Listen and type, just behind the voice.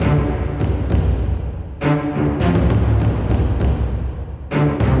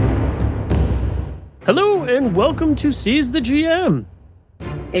and welcome to Seize the GM.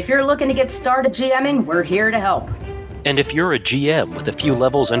 If you're looking to get started GMing, we're here to help. And if you're a GM with a few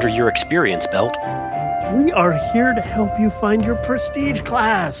levels under your experience belt, we are here to help you find your prestige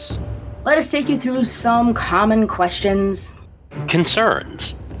class. Let us take you through some common questions,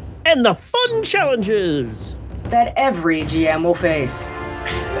 concerns, and the fun challenges that every GM will face.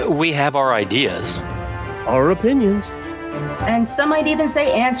 We have our ideas, our opinions, and some might even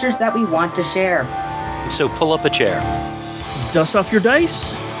say answers that we want to share. So pull up a chair, dust off your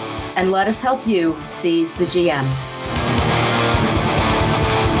dice, and let us help you seize the GM.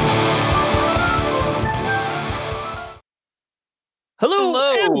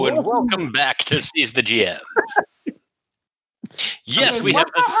 Hello, and welcome back to Seize the GM. Yes, okay, we have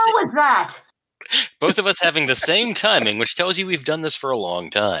this. What the hell was that? Both of us having the same timing, which tells you we've done this for a long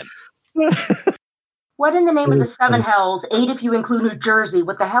time. What in the name of the seven hells, 8 if you include New Jersey,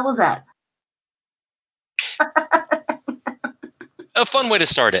 what the hell is that? A fun way to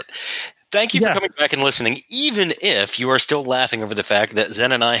start it. Thank you for coming back and listening, even if you are still laughing over the fact that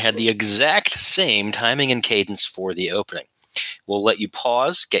Zen and I had the exact same timing and cadence for the opening. We'll let you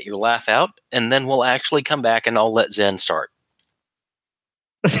pause, get your laugh out, and then we'll actually come back and I'll let Zen start.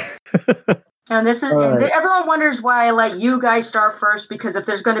 And this is everyone wonders why I let you guys start first, because if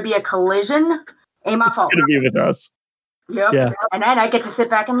there's going to be a collision, ain't my fault. It's going to be with us. Yep. Yeah. And then I get to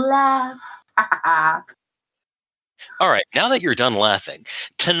sit back and laugh. All right, now that you're done laughing,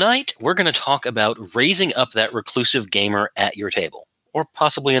 tonight we're going to talk about raising up that reclusive gamer at your table, or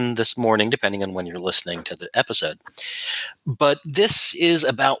possibly in this morning, depending on when you're listening to the episode. But this is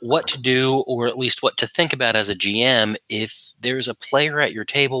about what to do, or at least what to think about as a GM, if there's a player at your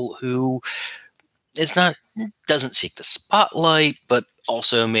table who doesn't seek the spotlight, but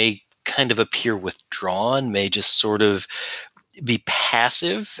also may kind of appear withdrawn, may just sort of be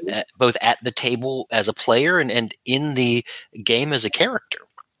passive, both at the table as a player and in the game as a character.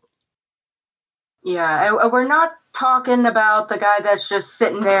 Yeah, we're not talking about the guy that's just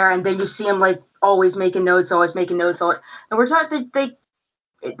sitting there and then you see him like always making notes. And we're talking they're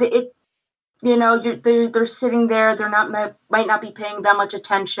sitting there. They're might not be paying that much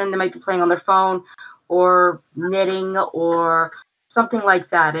attention. They might be playing on their phone or knitting or something like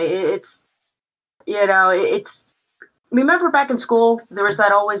that. Remember back in school, there was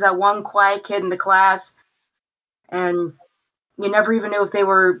always that one quiet kid in the class, and you never even knew if they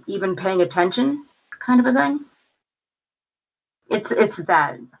were even paying attention, kind of a thing. It's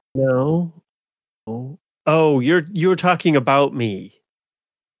that. No. Oh, you're talking about me.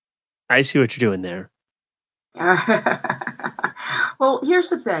 I see what you're doing there. Well, here's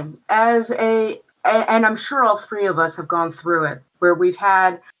the thing. And I'm sure all three of us have gone through it, where we've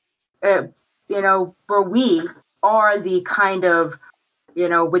had, where we are the kind of,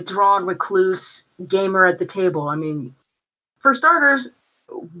 withdrawn recluse gamer at the table. I mean, for starters,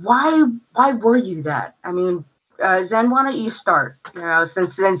 why were you that? I mean, Zen, why don't you start?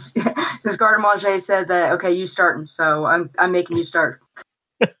 Since Garde-Manger said that, okay, you starting, so I'm making you start.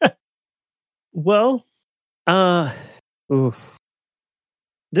 Well, there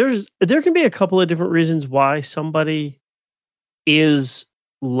can be a couple of different reasons why somebody is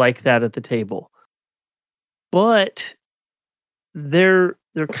like that at the table. But there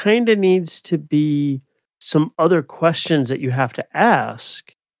kind of needs to be some other questions that you have to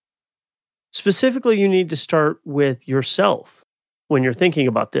ask. Specifically, you need to start with yourself when you're thinking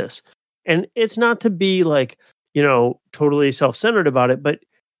about this. And it's not to be like, totally self-centered about it, but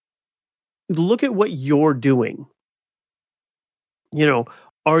look at what you're doing.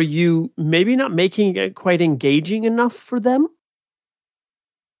 Are you maybe not making it quite engaging enough for them?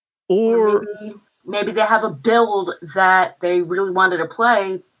 Or maybe they have a build that they really wanted to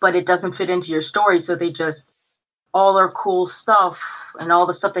play, but it doesn't fit into your story. So they just, all their cool stuff and all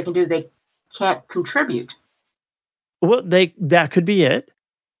the stuff they can do, they can't contribute. Well, that could be it.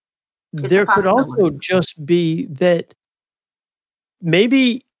 There could also just be that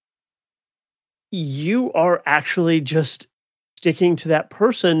maybe you are actually just sticking to that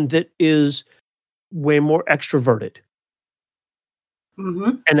person that is way more extroverted.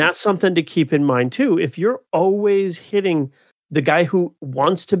 Mm-hmm. And that's something to keep in mind too. If you're always hitting the guy who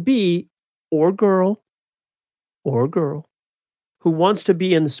wants to be, or girl, who wants to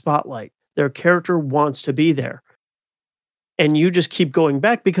be in the spotlight, their character wants to be there, and you just keep going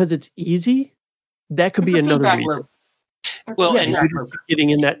back because it's easy, that could be another reason. Well, and you're just getting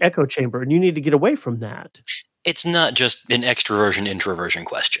in that echo chamber, and you need to get away from that. It's not just an extroversion-introversion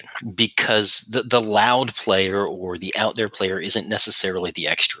question, because the loud player or the out there player isn't necessarily the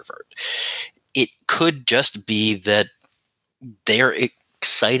extrovert. It could just be that they're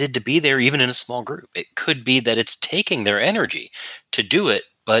excited to be there, even in a small group. It could be that it's taking their energy to do it,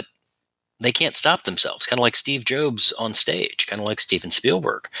 but they can't stop themselves, kind of like Steve Jobs on stage, kind of like Steven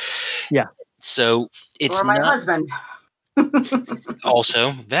Spielberg. Yeah. So it's Or my not husband.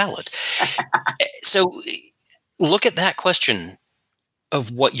 also valid. So look at that question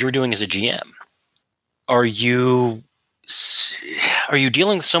of what you're doing as a GM. Are you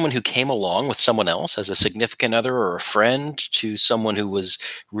dealing with someone who came along with someone else as a significant other or a friend to someone who was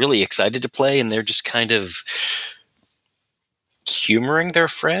really excited to play and they're just kind of humoring their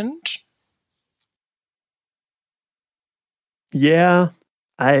friend? Yeah,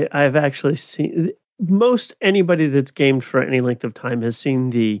 I've actually seen most anybody that's gamed for any length of time has seen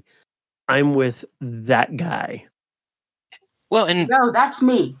the I'm with that guy. Well, and No, that's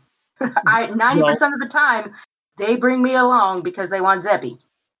me. 90% of the time, they bring me along because they want Zeppy.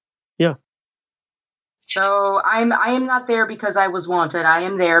 Yeah. So I am not there because I was wanted. I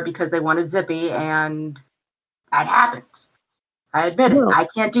am there because they wanted Zippy, and that happens. I admit it. I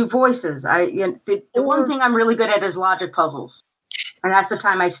can't do voices. The one thing I'm really good at is logic puzzles, and that's the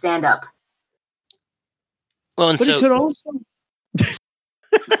time I stand up. Well, and but so it could also.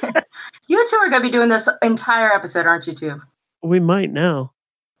 You two are going to be doing this entire episode, aren't you two? We might now.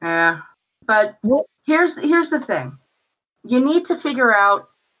 Yeah, but here's the thing. You need to figure out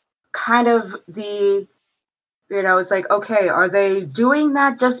kind of the, it's like, okay, are they doing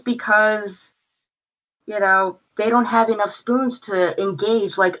that just because, they don't have enough spoons to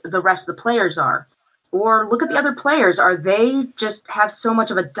engage like the rest of the players are? Or look at the other players. Are they just have so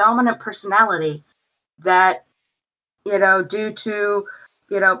much of a dominant personality that, due to,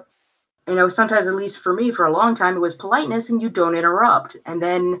 sometimes, at least for me, for a long time, it was politeness and you don't interrupt. And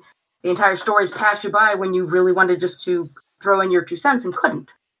then the entire stories pass you by when you really wanted just to throw in your 2 cents and couldn't.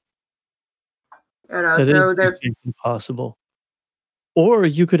 That so is impossible. Or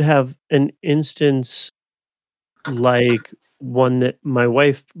you could have an instance like one that my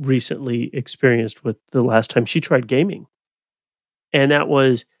wife recently experienced with the last time she tried gaming. And that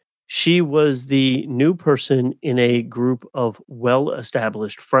was, she was the new person in a group of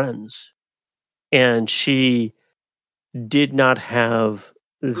well-established friends. And she did not have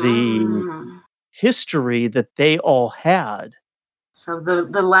the history that they all had. So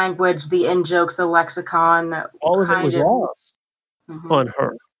the language, the in-jokes, the lexicon, all of it was lost on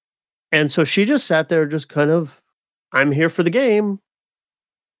her. And so she just sat there just kind of, I'm here for the game.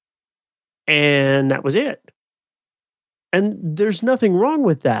 And that was it. And there's nothing wrong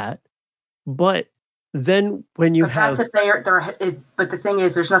with that. But then when you have... That's if but the thing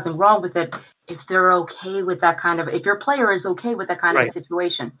is, there's nothing wrong with it if they're okay with that kind of... If your player is okay with that kind of a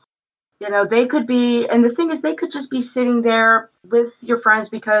situation. They could be... And the thing is, they could just be sitting there with your friends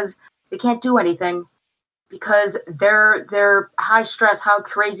because they can't do anything. Because they're high stress, high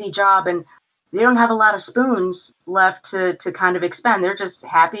crazy job, and they don't have a lot of spoons left to kind of expend. They're just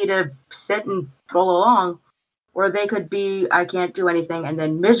happy to sit and roll along. Or they could be, I can't do anything, and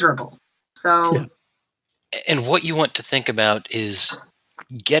then miserable. So... Yeah. And what you want to think about is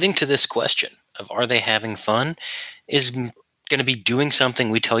getting to this question of are they having fun is going to be doing something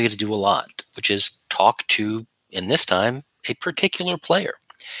we tell you to do a lot, which is talk to, in this time, a particular player.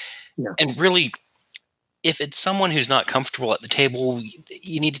 Yeah. And really, if it's someone who's not comfortable at the table,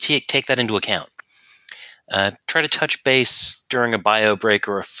 you need to take that into account. Try to touch base during a bio break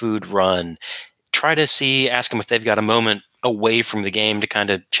or a food run. Try to ask them if they've got a moment away from the game to kind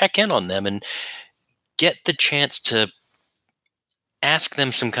of check in on them and get the chance to ask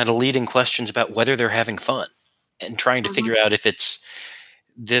them some kind of leading questions about whether they're having fun and trying to figure out if it's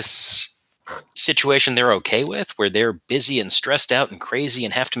this situation they're okay with, where they're busy and stressed out and crazy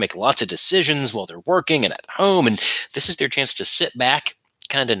and have to make lots of decisions while they're working and at home. And this is their chance to sit back,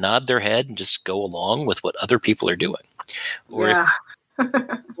 kind of nod their head and just go along with what other people are doing. Or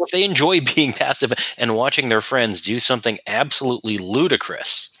if they enjoy being passive and watching their friends do something absolutely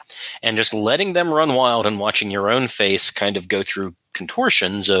ludicrous and just letting them run wild and watching your own face kind of go through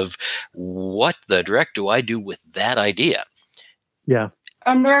contortions of what the dreck do I do with that idea? Yeah.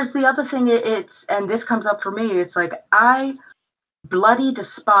 And there's the other thing, and this comes up for me, it's like, I bloody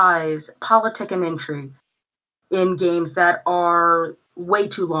despise politic and intrigue in games that are way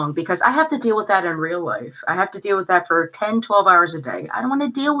too long, because I have to deal with that in real life. I have to deal with that for 10, 12 hours a day. I don't want to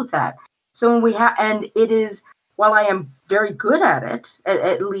deal with that. So when and it is, while I am very good at it,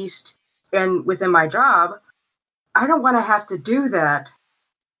 at least and within my job, I don't want to have to do that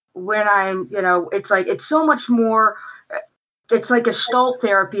when I'm, it's like, it's so much more, it's like Gestalt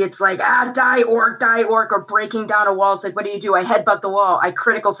therapy. It's like, die orc, or breaking down a wall. It's like, what do? I headbutt the wall. I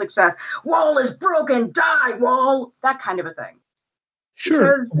critical success. Wall is broken. Die, wall. That kind of a thing.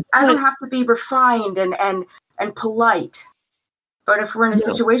 Sure. Because I don't have to be refined and polite. But if we're in a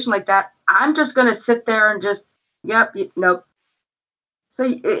situation like that, I'm just going to sit there and just, nope. So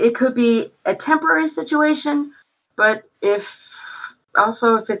it could be a temporary situation, but if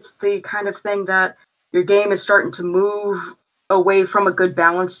it's the kind of thing that your game is starting to move away from a good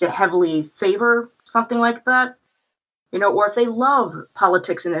balance to heavily favor something like that, or if they love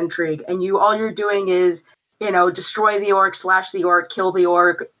politics and intrigue and all you're doing is, destroy the orc, slash the orc, kill the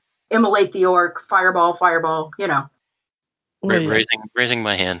orc, immolate the orc, fireball, Well, yeah. Raising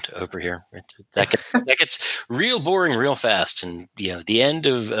my hand over here. That gets real boring real fast, and the end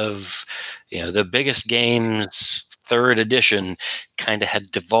of the biggest games 3rd edition kind of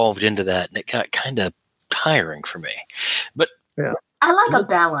had devolved into that, and it got kind of tiring for me. But I like a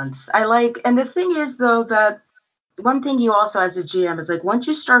balance. And the thing is though that one thing you also as a GM is like once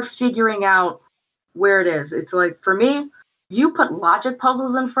you start figuring out where it is, it's like for me, you put logic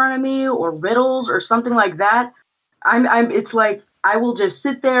puzzles in front of me or riddles or something like that. It's like I will just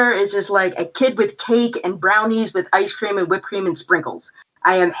sit there. It's just like a kid with cake and brownies with ice cream and whipped cream and sprinkles.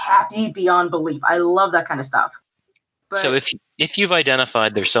 I am happy beyond belief. I love that kind of stuff. But, so if you've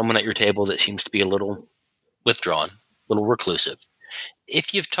identified there's someone at your table that seems to be a little withdrawn, a little reclusive,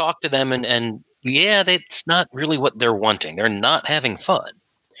 if you've talked to them and that's not really what they're wanting. They're not having fun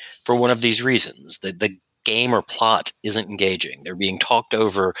for one of these reasons. The game or plot isn't engaging. They're being talked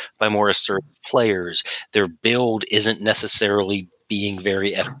over by more assertive players. Their build isn't necessarily being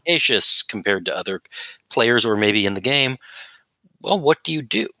very efficacious compared to other players or maybe in the game. Well, what do you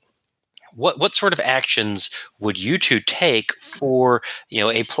do? What sort of actions would you two take for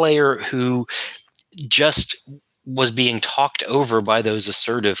a player who just was being talked over by those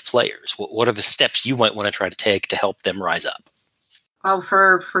assertive players? What are the steps you might want to try to take to help them rise up? Well,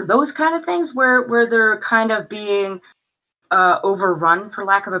 for those kind of things where they're kind of being overrun, for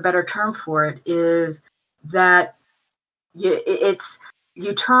lack of a better term for it, is that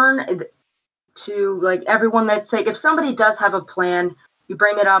you turn to like everyone that's like if somebody does have a plan, you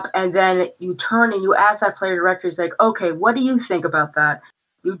bring it up and then you turn and you ask that player directly, it's like, okay, what do you think about that?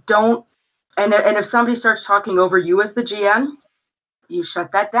 You don't, and if somebody starts talking over you as the GM, you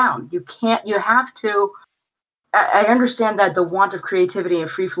shut that down. You can't. You have to. I understand that the want of creativity and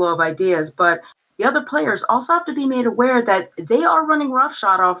free flow of ideas, but the other players also have to be made aware that they are running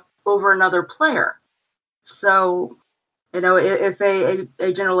roughshod off over another player. So, if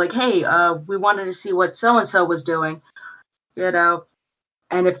a general like, hey, we wanted to see what so-and-so was doing,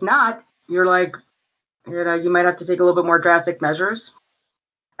 and if not, you're like, you might have to take a little bit more drastic measures.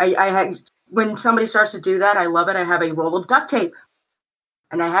 When somebody starts to do that, I love it. I have a roll of duct tape,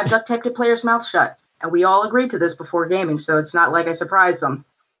 and I have duct tape to players' mouths shut. And we all agreed to this before gaming, so it's not like I surprised them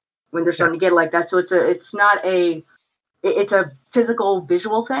when they're starting to get like that. So it's a physical,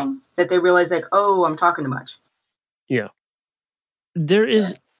 visual thing that they realize like, oh, I'm talking too much. Yeah. There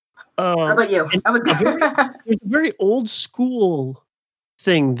is. How about you? There's a very old school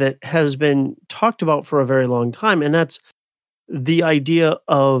thing that has been talked about for a very long time, and that's the idea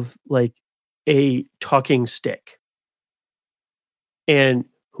of like a talking stick. And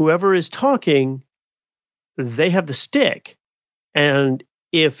whoever is talking, they have the stick. And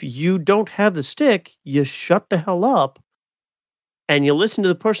if you don't have the stick, you shut the hell up and you listen to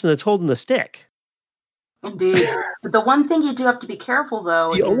the person that's holding the stick. Indeed. But the one thing you do have to be careful,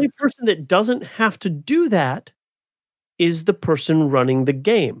 though, the only person that doesn't have to do that is the person running the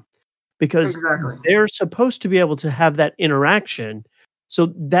game. Because they're supposed to be able to have that interaction.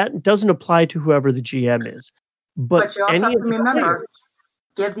 So that doesn't apply to whoever the GM is. But you also have to remember,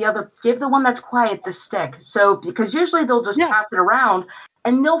 give the one that's quiet the stick. So because usually they'll just pass it around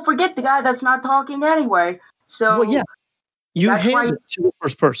and they'll forget the guy that's not talking anyway. So you hand it to the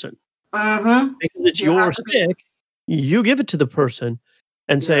first person. Mm-hmm. Because it's your stick, you give it to the person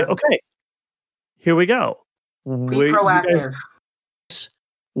and say, okay, here we go. Be proactive.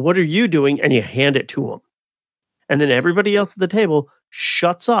 What are you doing? And you hand it to them. And then everybody else at the table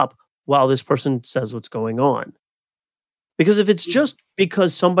shuts up while this person says what's going on. Because if it's just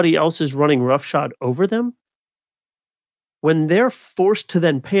because somebody else is running roughshod over them, when they're forced to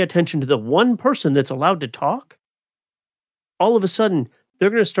then pay attention to the one person that's allowed to talk, all of a sudden they're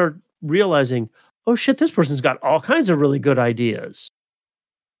going to start realizing, oh shit, this person's got all kinds of really good ideas.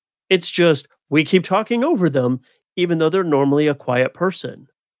 It's just we keep talking over them, even though they're normally a quiet person.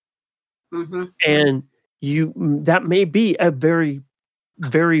 Mm-hmm. And that may be a very,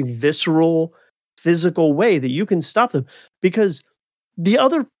 very visceral, physical way that you can stop them. Because the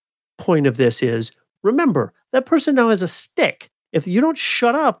other point of this is, remember, that person now has a stick. If you don't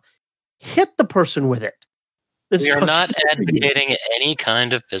shut up, hit the person with it. That's We are not structured for you. advocating any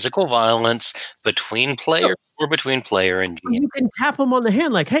kind of physical violence between players or between player and GM. You can tap them on the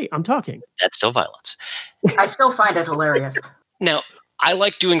hand like, hey, I'm talking. That's still violence. I still find it hilarious. Now, I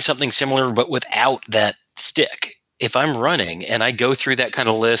like doing something similar, but without that stick. If I'm running and I go through that kind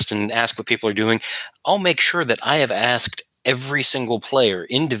of list and ask what people are doing, I'll make sure that I have asked every single player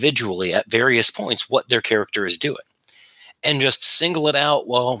individually at various points what their character is doing. And just single it out.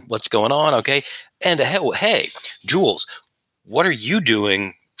 Well, what's going on? Okay. And hey, Jules, what are you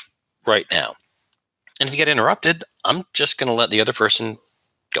doing right now? And if you get interrupted, I'm just going to let the other person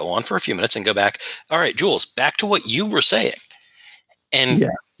go on for a few minutes and go back. All right, Jules, back to what you were saying. And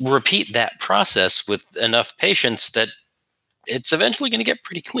repeat that process with enough patience that it's eventually going to get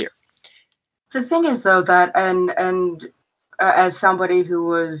pretty clear. The thing is, though, that as somebody who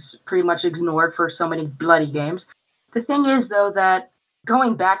was pretty much ignored for so many bloody games, the thing is, though, that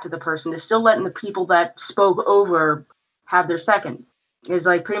going back to the person is still letting the people that spoke over have their second. Is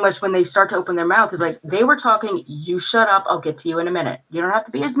like pretty much when they start to open their mouth, it's like, they were talking, you shut up, I'll get to you in a minute. You don't have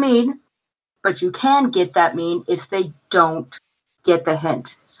to be as mean, but you can get that mean if they don't get the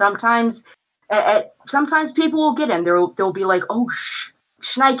hint. Sometimes people will get in. They'll be like, oh,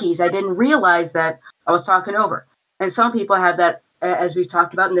 shnikes, I didn't realize that I was talking over. And some people have that, as we've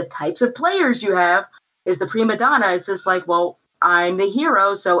talked about, in the types of players you have, is the prima donna. It's just like, well, I'm the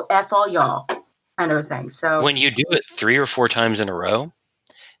hero, so F all y'all, kind of a thing. So when you do it 3 or 4 times in a row,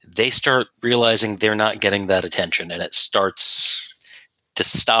 they start realizing they're not getting that attention, and it starts to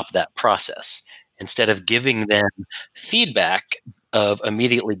stop that process. Instead of giving them feedback of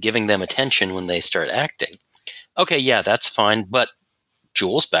immediately giving them attention when they start acting. Okay, yeah, that's fine, but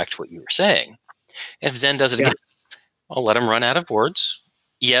Jules, back to what you were saying. If Zen does it again, I'll let him run out of words.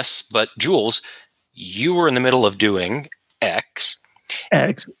 Yes, but Jules, you were in the middle of doing X.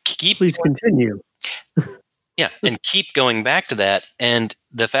 Please continue. Yeah, and keep going back to that. And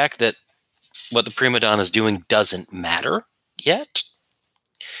the fact that what the prima donna is doing doesn't matter yet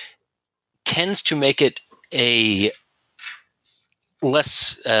tends to make it a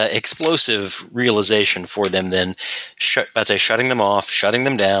less explosive realization for them than shutting them off, shutting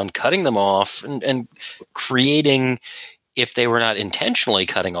them down, cutting them off, and creating, if they were not intentionally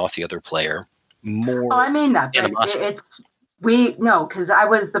cutting off the other player, more. Oh, I mean that, but because I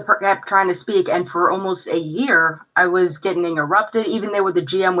was trying to speak, and for almost a year I was getting interrupted, even though the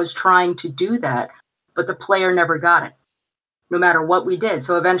GM was trying to do that, but the player never got it, no matter what we did.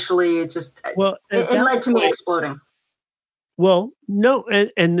 So eventually, it led to me exploding. Well, no,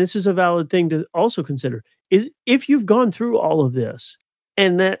 and this is a valid thing to also consider, is if you've gone through all of this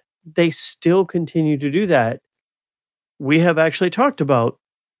and that they still continue to do that, we have actually talked about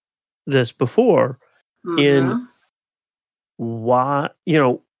this before in what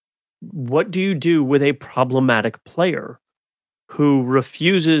do you do with a problematic player who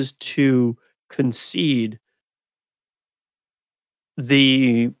refuses to concede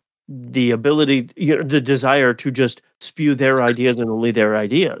the ability, the desire to just spew their ideas and only their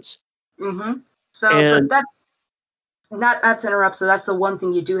ideas. Mm-hmm. So, but that's not to interrupt. So that's the one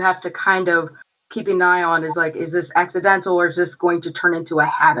thing you do have to kind of keep an eye on is like, is this accidental or is this going to turn into a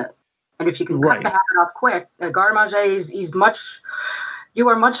habit? And if you can cut the habit off quick, Garde-Manger, you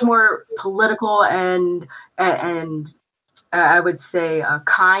are much more political and I would say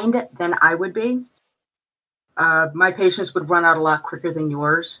kind than I would be. My patience would run out a lot quicker than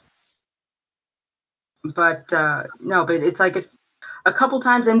yours. But no, but it's like if a couple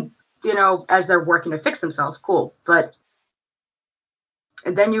times, and as they're working to fix themselves, cool. But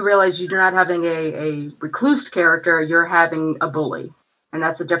and then you realize you're not having a recluse character, you're having a bully, and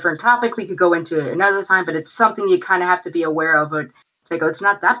that's a different topic we could go into another time. But it's something you kind of have to be aware of. But it's like, it's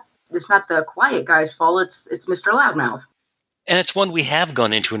not the quiet guy's fault. It's Mr. Loudmouth. And it's one we have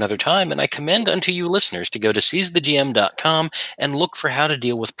gone into another time, and I commend unto you listeners to go to seizethegm.com and look for how to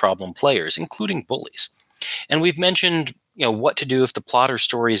deal with problem players, including bullies. And we've mentioned, what to do if the plot or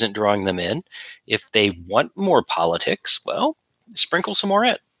story isn't drawing them in. If they want more politics, well, sprinkle some more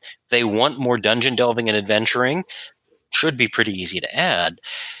in. If they want more dungeon delving and adventuring, should be pretty easy to add.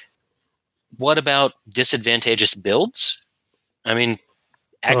 What about disadvantageous builds? I mean,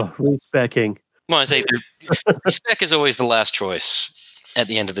 respecking. Well, I say respec is always the last choice at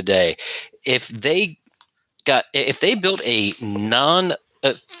the end of the day. If they built a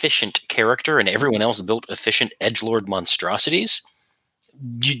non-efficient character and everyone else built efficient edgelord monstrosities,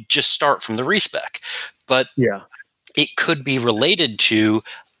 you just start from the respec. But it could be related to,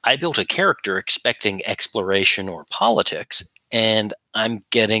 I built a character expecting exploration or politics, and I'm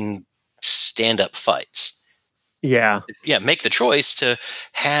getting stand-up fights. Yeah. Make the choice to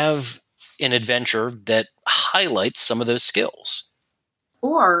have an adventure that highlights some of those skills.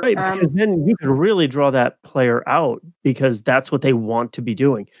 Or Right, because then you can really draw that player out because that's what they want to be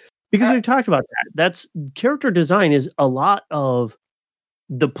doing. Because we've talked about that. That's character design is a lot of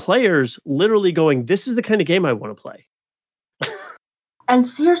the players literally going, "This is the kind of game I want to play." and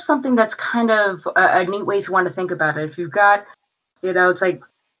here's something that's kind of a neat way if you want to think about it. If you've got, it's like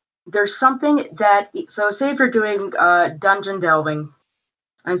there's something that, so say if you're doing dungeon delving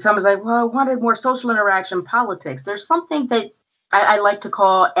and someone's like, well, I wanted more social interaction, politics. There's something that I like to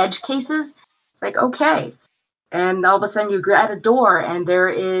call edge cases. It's like, okay. And all of a sudden you're at a door and there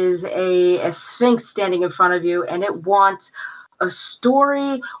is a sphinx standing in front of you and it wants a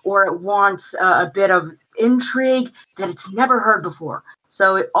story or it wants a bit of intrigue that it's never heard before.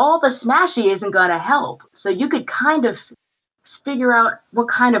 So all the smashy isn't going to help. So you could kind of figure out what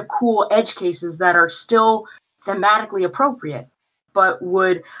kind of cool edge cases that are still thematically appropriate, but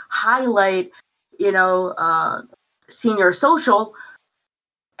would highlight, senior social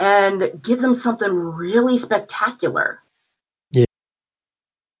and give them something really spectacular.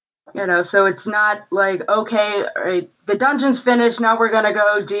 Yeah. So it's not like, okay, right, the dungeon's finished, now we're going to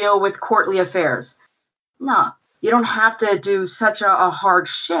go deal with courtly affairs. No, you don't have to do such a hard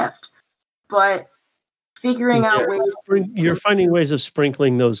shift, but figuring out ways. You're finding ways of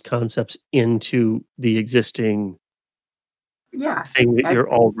sprinkling those concepts into the existing thing that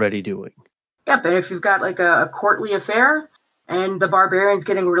you're already doing. Yeah, but if you've got like a courtly affair and the barbarian's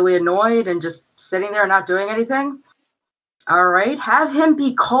getting really annoyed and just sitting there not doing anything, all right, have him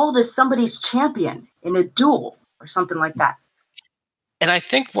be called as somebody's champion in a duel or something like that. And I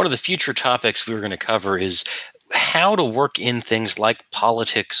think one of the future topics we were going to cover is how to work in things like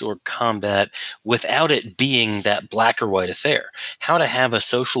politics or combat without it being that black or white affair. How to have a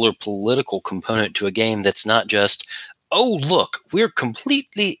social or political component to a game that's not just, oh, look, we're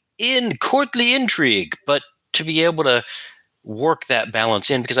completely in courtly intrigue, but to be able to work that balance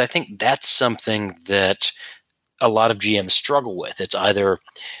in, because I think that's something that a lot of GMs struggle with. It's either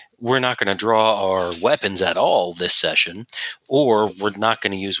we're not going to draw our weapons at all this session, or we're not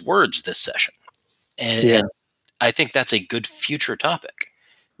going to use words this session. And I think that's a good future topic.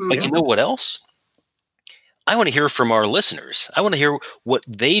 Mm-hmm. But you know what else? I want to hear from our listeners. I want to hear what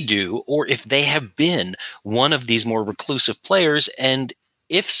they do, or if they have been one of these more reclusive players, and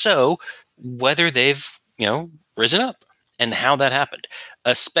if so, whether they've, risen up and how that happened,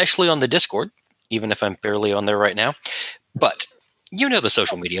 especially on the Discord, even if I'm barely on there right now. But the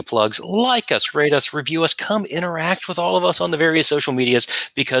social media plugs. Like us, rate us, review us, come interact with all of us on the various social medias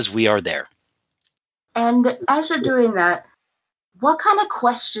because we are there. And as you're doing that, what kind of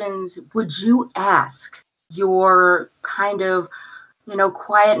questions would you ask your kind of,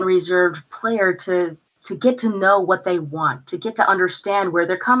 quiet and reserved player to get to know what they want, to get to understand where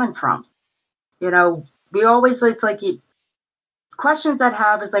they're coming from? We always, it's like questions that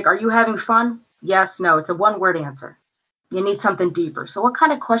have is like, are you having fun? Yes, no, it's a one-word answer. You need something deeper. So what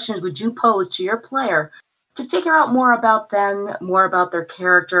kind of questions would you pose to your player to figure out more about them, more about their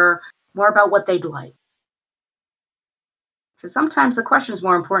character, more about what they'd like? Because sometimes the question is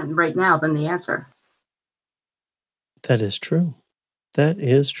more important right now than the answer. That is true. That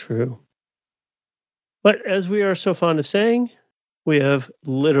is true. But as we are so fond of saying, we have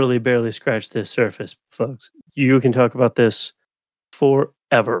literally barely scratched this surface, folks. You can talk about this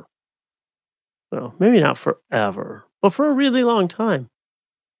forever. Well, maybe not forever, but for a really long time.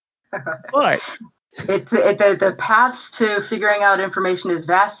 But the paths to figuring out information is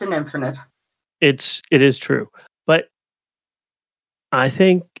vast and infinite. It is true. But I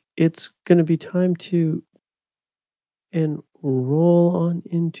think it's going to be time to roll on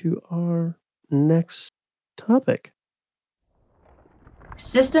into our next topic.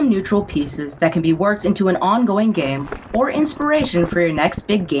 System-neutral pieces that can be worked into an ongoing game or inspiration for your next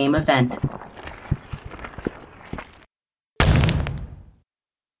big game event.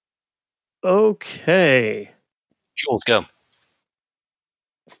 Okay. Jules, go.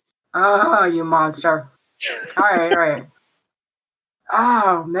 Oh, you monster. All right.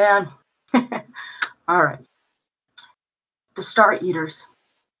 Oh, man. All right. The Star Eaters.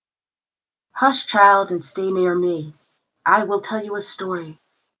 Hush, child, and stay near me. I will tell you a story.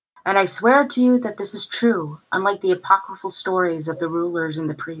 And I swear to you that this is true, unlike the apocryphal stories of the rulers and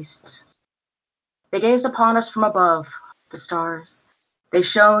the priests. They gazed upon us from above, the stars. They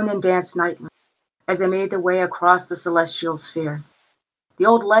shone and danced nightly as they made their way across the celestial sphere. The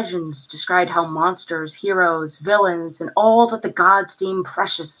old legends described how monsters, heroes, villains, and all that the gods deemed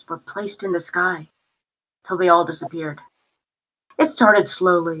precious were placed in the sky, till they all disappeared. It started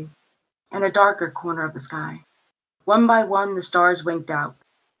slowly, in a darker corner of the sky. One by one, the stars winked out,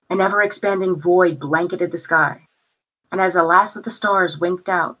 An ever-expanding void blanketed the sky, and as the last of the stars winked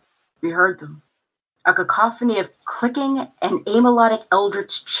out, we heard them. A cacophony of clicking and amelodic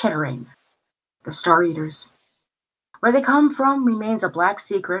eldritch chittering. The Star Eaters. Where they come from remains a black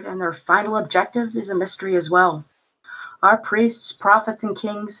secret, and their final objective is a mystery as well. Our priests, prophets, and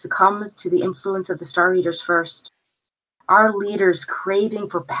kings succumbed to the influence of the Star Eaters first. Our leaders, craving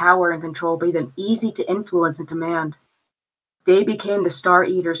for power and control, made them easy to influence and command. They became the Star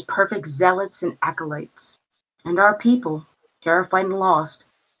Eaters' perfect zealots and acolytes. And our people, terrified and lost,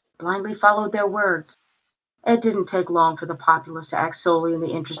 blindly followed their words. It didn't take long for the populace to act solely in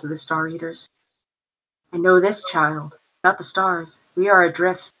the interest of the Star Eaters. And know this, child, without the stars, we are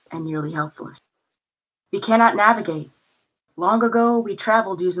adrift and nearly helpless. We cannot navigate. Long ago, we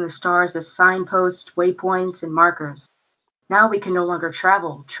traveled using the stars as signposts, waypoints, and markers. Now we can no longer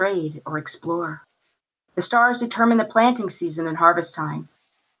travel, trade, or explore. The stars determine the planting season and harvest time.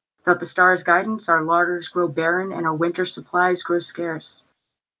 Without the stars' guidance, our larders grow barren and our winter supplies grow scarce.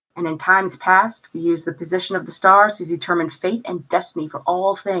 And in times past, we used the position of the stars to determine fate and destiny for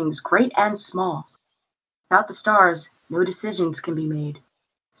all things, great and small. Without the stars, no decisions can be made.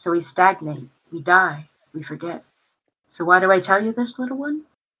 So we stagnate, we die, we forget. So why do I tell you this, little one?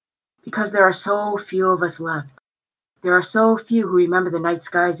 Because there are so few of us left. There are so few who remember the night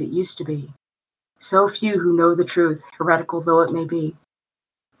skies it used to be. So few who know the truth, heretical though it may be.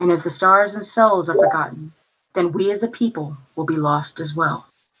 And if the stars themselves are forgotten, then we as a people will be lost as well.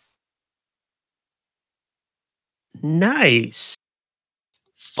 Nice.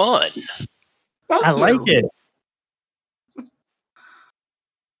 Fun. Thank I you. like it.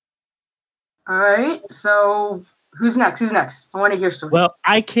 All right, so who's next? I want to hear stories. Well,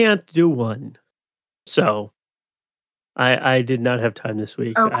 I can't do one. So I did not have time this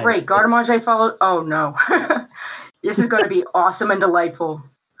week. Oh, great. Garde-Manger followed. Oh, no. This is going to be awesome and delightful.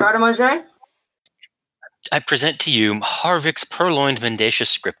 Garde-Manger? I present to you Harvick's purloined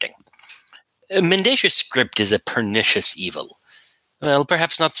mendacious scripting. Mendacious script is a pernicious evil. Well,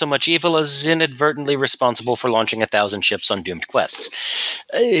 perhaps not so much evil as inadvertently responsible for launching 1,000 ships on doomed quests.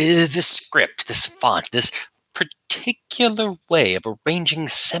 This script, this font, this particular way of arranging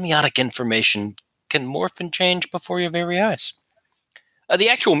semiotic information can morph and change before your very eyes. The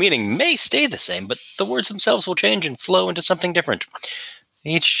actual meaning may stay the same, but the words themselves will change and flow into something different.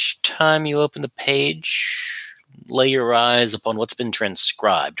 Each time you open the page, lay your eyes upon what's been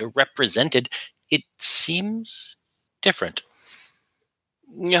transcribed or represented, it seems different.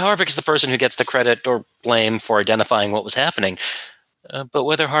 Harvick's the person who gets the credit or blame for identifying what was happening, but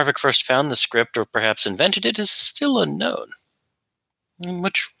whether Harvick first found the script or perhaps invented it is still unknown.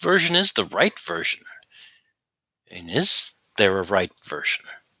 Which version is the right version? And is there a right version?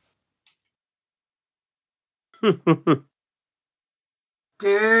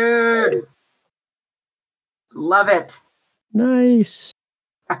 Dude. Love it. Nice.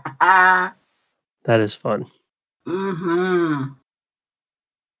 That is fun. Mm-hmm.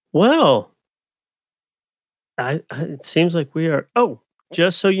 Well, it seems like we are. Oh,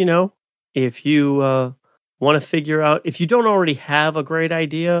 just so you know, if you want to figure out, if you don't already have a great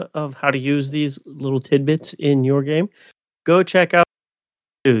idea of how to use these little tidbits in your game, go check out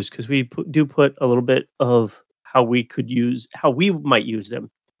news, because we do put a little bit of how we might use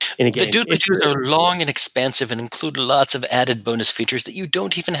them in a game. The doodly-doos are long and expansive and include lots of added bonus features that you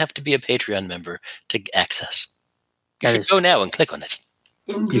don't even have to be a Patreon member to access. You should go now and click on it.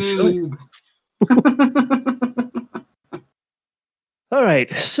 Indeed. All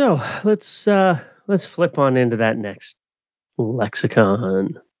right, so let's flip on into that next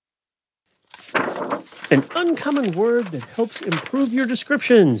lexicon. An uncommon word that helps improve your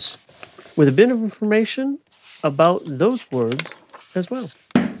descriptions, with a bit of information about those words as well.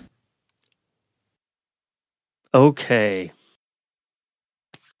 Okay.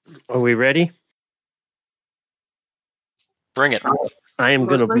 Are we ready? Bring it. I am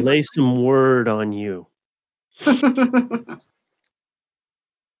going to lay some word on you.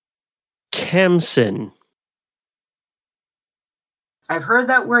 Kemsin. I've heard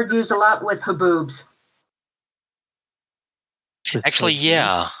that word used a lot with haboobs. Actually,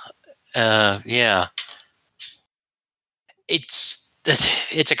 yeah. Yeah. It's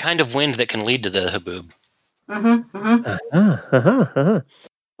a kind of wind that can lead to the haboob.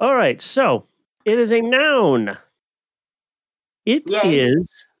 All right, so it is a noun. It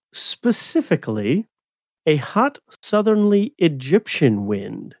is specifically a hot southerly Egyptian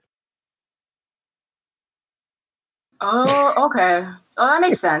wind. Oh, okay. Oh, that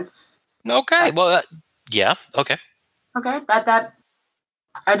makes sense. Okay. Well, yeah. Okay. Okay. That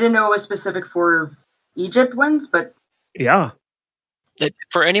I didn't know it was specific for Egypt winds, but yeah.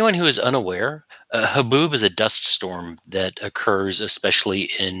 For anyone who is unaware, haboob is a dust storm that occurs especially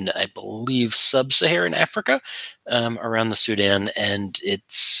in, I believe, sub-Saharan Africa, around the Sudan, and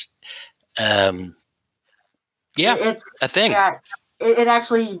it's, It's a thing. yeah. We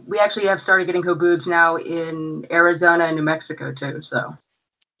actually have started getting haboobs now in Arizona and New Mexico too. So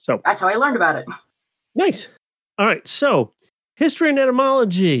that's how I learned about it. Nice. All right. So history and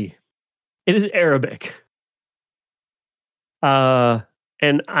etymology. It is Arabic.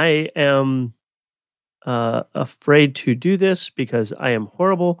 And I am afraid to do this because I am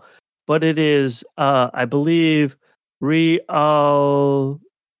horrible, but it is, I believe, Real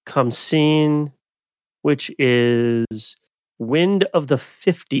Khamsin, which is wind of the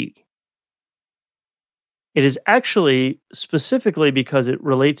 50. It is actually specifically because it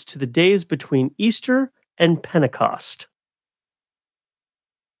relates to the days between Easter and Pentecost.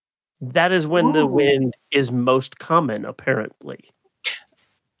 That is when the wind is most common, apparently.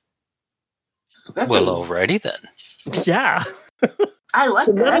 Spiffy. Well, alrighty then. Yeah. I like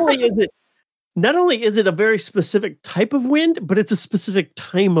So that. not only is it a very specific type of wind, but it's a specific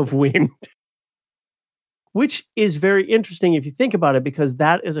time of wind. Which is very interesting if you think about it, because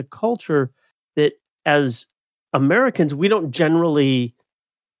that is a culture that, as Americans, we don't generally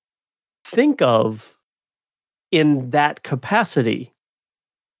think of in that capacity.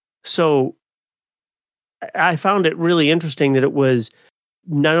 So I found it really interesting that it was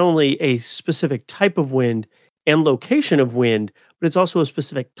not only a specific type of wind and location of wind, but it's also a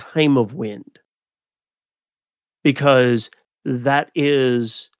specific time of wind. Because that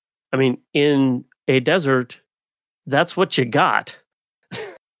is, I mean, in a desert, that's what you got.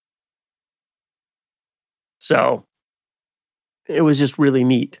 So it was just really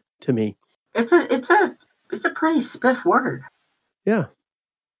neat to me. It's a pretty spiff word. Yeah.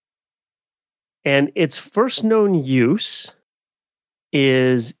 And its first known use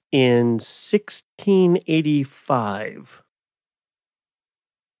is in 1685.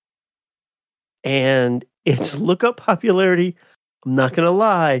 And its lookup popularity, I'm not going to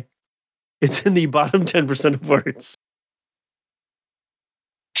lie, it's in the bottom 10% of words.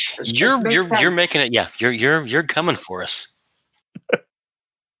 You're making it. Yeah, you're coming for us.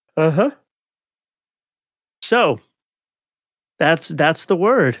 Uh-huh. So that's the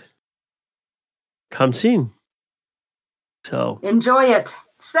word. Khamsin. So enjoy it.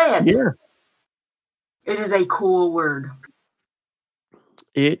 Say it. Yeah. It is a cool word.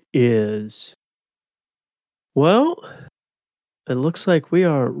 It is. Well, it looks like we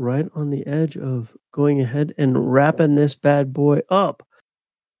are right on the edge of going ahead and wrapping this bad boy up.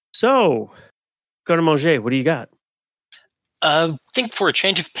 So, Garde Manger, what do you got? I think for a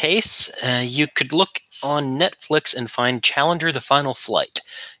change of pace, you could look on Netflix and find Challenger: The Final Flight.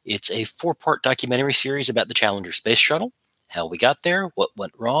 It's a 4-part documentary series about the Challenger space shuttle, how we got there, what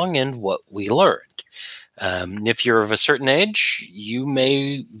went wrong, and what we learned. If you're of a certain age, you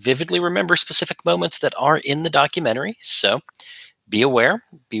may vividly remember specific moments that are in the documentary, so be aware,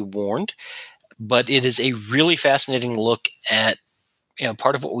 be warned. But it is a really fascinating look at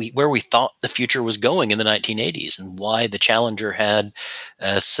part of where we thought the future was going in the 1980s, and why the Challenger had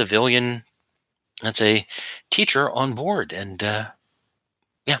a civilian, let's say, teacher on board. And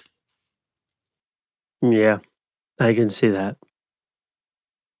Yeah, I can see that.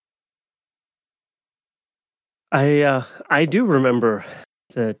 I do remember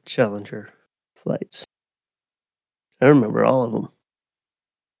the Challenger flights. I remember all of them.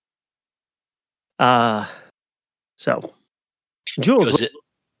 So Jules,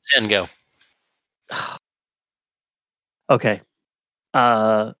 and go. Okay.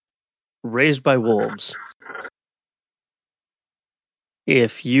 Raised by Wolves.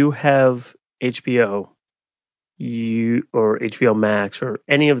 If you have HBO, or HBO Max or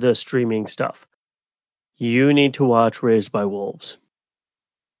any of the streaming stuff, you need to watch Raised by Wolves.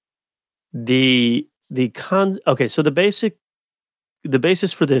 So the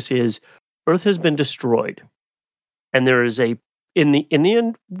basis for this is Earth has been destroyed, and there is in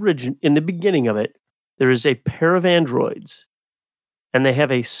the beginning of it, there is a pair of androids, and they have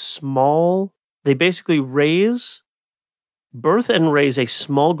they basically birth and raise a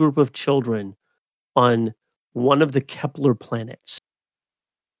small group of children on one of the Kepler planets.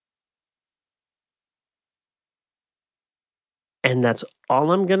 And that's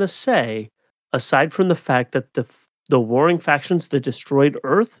all I'm going to say, aside from the fact that the warring factions that destroyed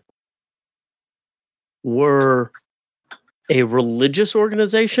Earth were a religious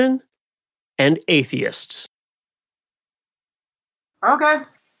organization and atheists. Okay.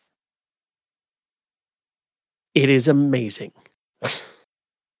 It is amazing.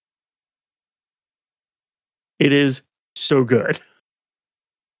 It is so good.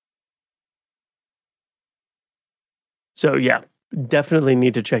 So yeah, definitely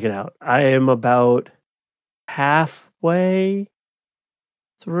need to check it out. I am about halfway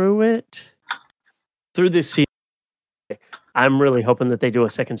through this season. I'm really hoping that they do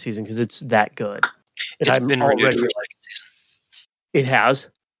a second season because it's that good. And It's I'm been renewed for already a second season. It has.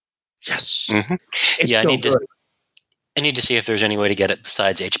 Yes. Mhm. It's Yeah, so I need to see if there's any way to get it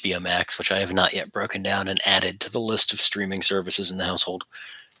besides HBO Max, which I have not yet broken down and added to the list of streaming services in the household.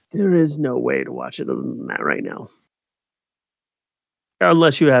 There is no way to watch it other than that right now.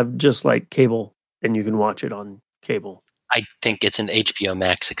 Unless you have just like cable and you can watch it on cable. I think it's an HBO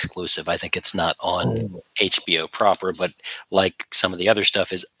Max exclusive. I think it's not on HBO proper, but like some of the other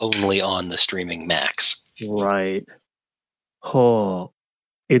stuff is only on the streaming Max. Right. Oh,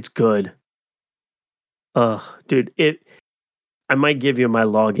 it's good. Dude, I might give you my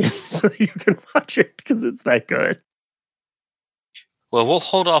login so you can watch it because it's that good. Well, we'll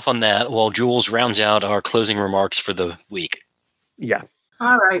hold off on that while Jules rounds out our closing remarks for the week. Yeah.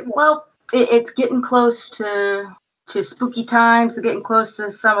 All right. Well, it's getting close to spooky times, getting close to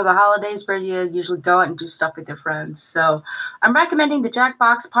some of the holidays where you usually go out and do stuff with your friends. So I'm recommending the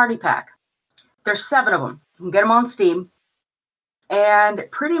Jackbox Party Pack. There's 7 of them. You can get them on Steam. And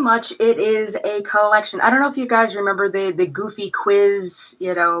pretty much it is a collection. I don't know if you guys remember the goofy quiz,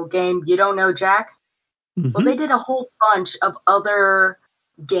 game, You Don't Know Jack? Mm-hmm. Well, they did a whole bunch of other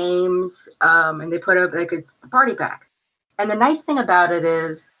games, and they put up, it's the party pack. And the nice thing about it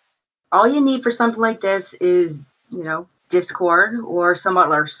is all you need for something like this is, Discord or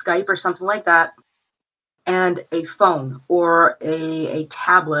Skype or something like that, and a phone or a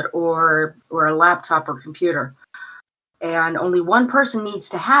tablet or a laptop or computer. And only one person needs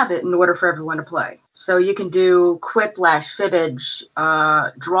to have it in order for everyone to play. So you can do Quiplash, Fibbage,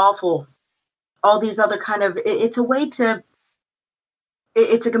 Drawful, all these other kind of... It's a way to...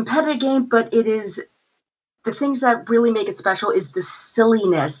 It's a competitive game, but it is... The things that really make it special is the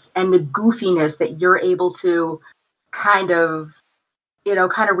silliness and the goofiness that you're able to kind of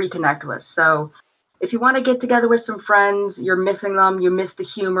reconnect with. So if you want to get together with some friends, you're missing them, you miss the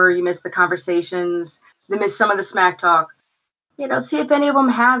humor, you miss the conversations, you miss some of the smack talk, see if any of them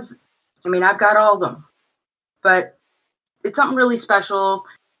has... I've got all of them. But it's something really special,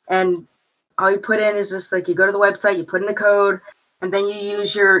 and all you put in is just you go to the website, you put in the code, and then you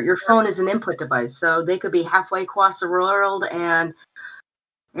use your phone as an input device. So they could be halfway across the world, and,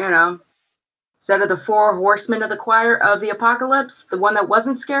 instead of the 4 horsemen of the apocalypse, the one that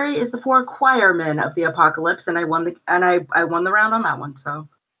wasn't scary is the 4 choirmen of the apocalypse, and I won the round on that one. So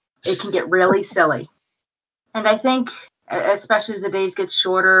it can get really silly. And I think, especially as the days get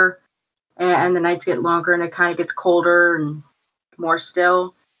shorter and the nights get longer and it kind of gets colder and more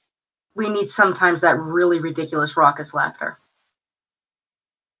still, we need sometimes that really ridiculous raucous laughter.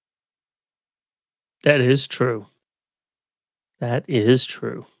 That is true. That is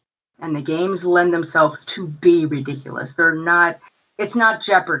true. And the games lend themselves to be ridiculous. It's not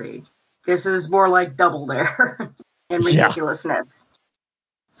Jeopardy. This is more like Double Dare in ridiculousness. Yeah.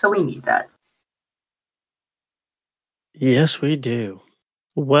 So we need that. Yes, we do.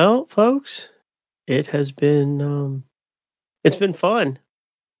 Well, folks, it has been it's been fun.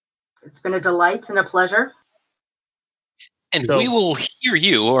 It's been a delight and a pleasure. And we will hear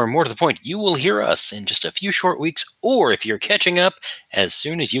you, or more to the point, you will hear us in just a few short weeks, or if you're catching up, as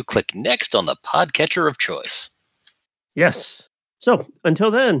soon as you click next on the podcatcher of choice. Yes. So,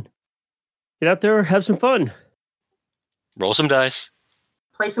 until then, get out there, have some fun. Roll some dice.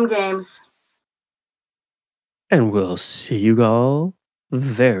 Play some games. And we'll see you all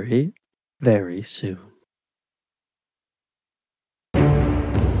very, very soon.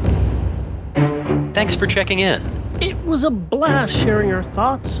 Thanks for checking in. It was a blast sharing our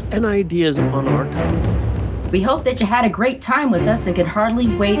thoughts and ideas on our topic. We hope that you had a great time with us and could hardly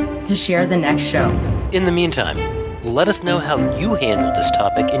wait to share the next show. In the meantime, let us know how you handled this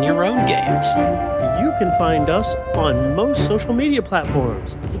topic in your own games. You can find us on most social media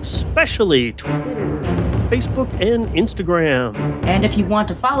platforms, especially Twitter, Facebook, and Instagram. And if you want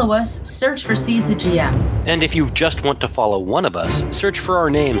to follow us, search for Seize the GM. And if you just want to follow one of us, search for our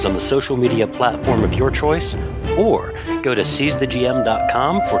names on the social media platform of your choice, or go to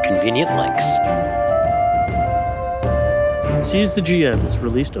seizethegm.com for convenient links. Seize the GM is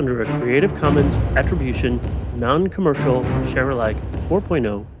released under a Creative Commons Attribution, Non-Commercial, Share-alike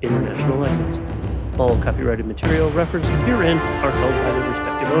 4.0 international license. All copyrighted material referenced herein are held by their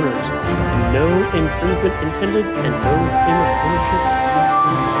respective owners. No infringement intended and no claim of ownership is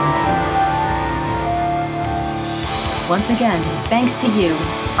intended. Once again, thanks to you,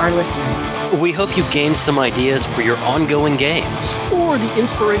 our listeners. We hope you gained some ideas for your ongoing games. Or or the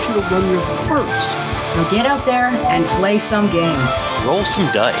inspiration to run your first. Now get out there and play some games. Roll some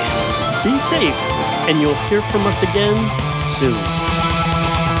dice. Be safe, and you'll hear from us again soon.